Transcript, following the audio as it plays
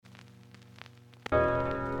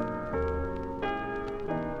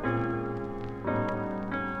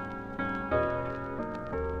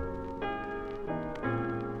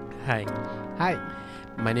Hi, Hi,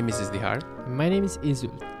 my name is Izdihar. my name is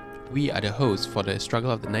Izul. We are the hosts for the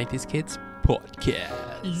Struggle of the 90s Kids podcast.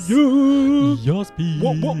 Yaspi.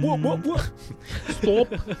 What? Stop.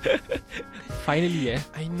 Finally,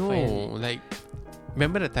 I know, Finally.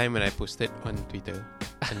 remember the time when I posted on Twitter?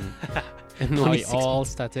 And How only it 6 all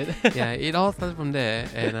started. yeah, it all started from there,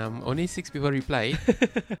 and only 6 people replied.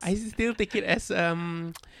 I still take it as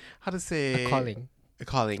how to say A calling. A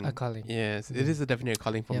calling. A calling. Yes, it is a definite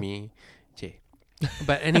calling for Yep. me, Jay.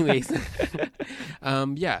 But anyways, so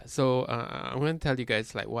I'm going to tell you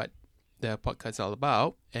guys like what the podcast is all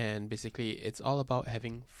about, and basically it's all about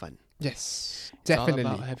having fun. Yes, It's all definitely.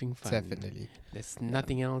 about having fun. Definitely. There's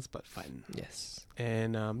nothing else but fun. Yes.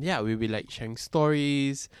 And we'll be like sharing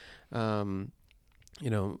stories,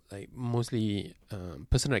 like mostly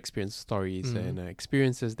personal experience stories and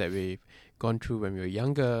experiences that we've gone through when we were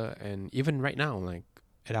younger, and even right now, like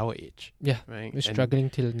at our age. Yeah, Right? we're struggling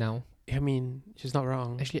till now. I mean, she's not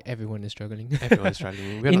wrong. Actually, everyone is struggling. Everyone's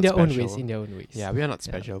struggling. We're in not their special. own ways. In their own ways. Yeah, we are not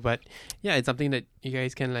special, but yeah, it's something that you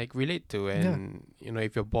guys can like relate to, and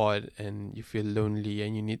if you're bored and you feel lonely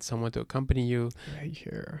and you need someone to accompany you, Right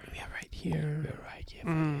here. we are right here. We're right here.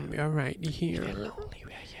 We are right here. We're lonely.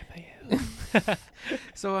 We're here for you.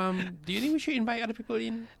 So, do you think we should invite other people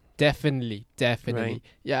in? Definitely. Right.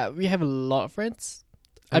 Yeah, we have a lot of friends.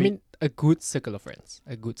 I mean, a good circle of friends.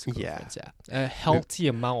 A good circle of friends, yeah. A healthy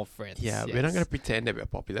amount of friends. Yeah, yes. we're not gonna pretend that we're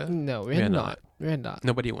popular. No, We're we're not. not. We're not.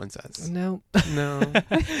 Nobody wants us. No. No.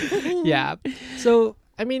 Yeah. So,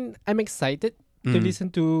 I mean, I'm excited to Mm. listen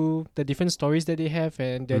to the different stories that they have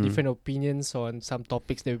and their different opinions on some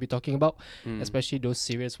topics that we'll be talking about, Mm. especially those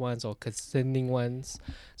serious ones or concerning ones.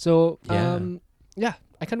 So, Yeah.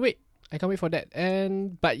 I can't wait. I can't wait for that.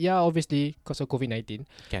 But obviously, because of COVID-19.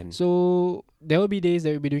 Can. So, there will be days that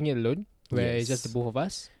we'll be doing it alone, where it's just the Yes. both of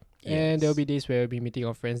us. Yes. And there will be days where we'll be meeting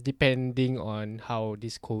our friends, depending on how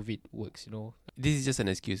this COVID works, This is just an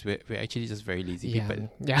excuse. We're actually just very lazy people.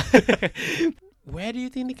 Yeah. Where do you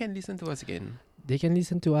think they can listen to us again? They can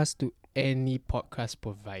listen to us to any podcast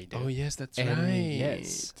provider. Oh yes, that's Any, right.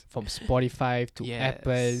 Yes. From Spotify to Yes.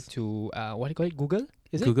 Apple to what do you call it? Google?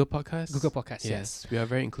 Is Google Podcasts. it? Google Podcasts, yes. Yes, we are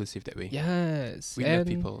very inclusive that way. Yes. We love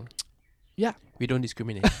people. Yeah. We don't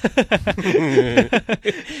discriminate. You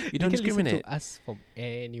We don't can listen discriminate. to us from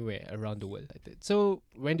anywhere around the world like that. So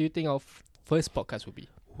when do you think our first podcast will be?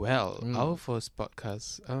 Well, our first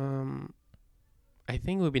podcast, I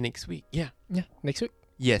think will be next week. Yeah. Yeah, next week.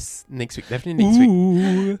 Yes, next week. Definitely next week.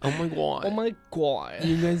 Ooh. Oh my god. Oh my god.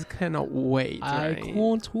 You guys cannot wait, I right?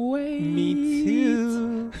 can't wait. Me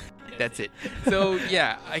too. That's it. So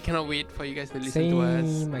yeah, I cannot wait for you guys to listen to us.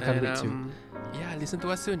 Same, I can't And, wait too. Yeah, listen to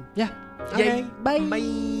us soon. Yeah. Yay. Okay. Bye.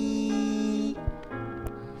 Bye.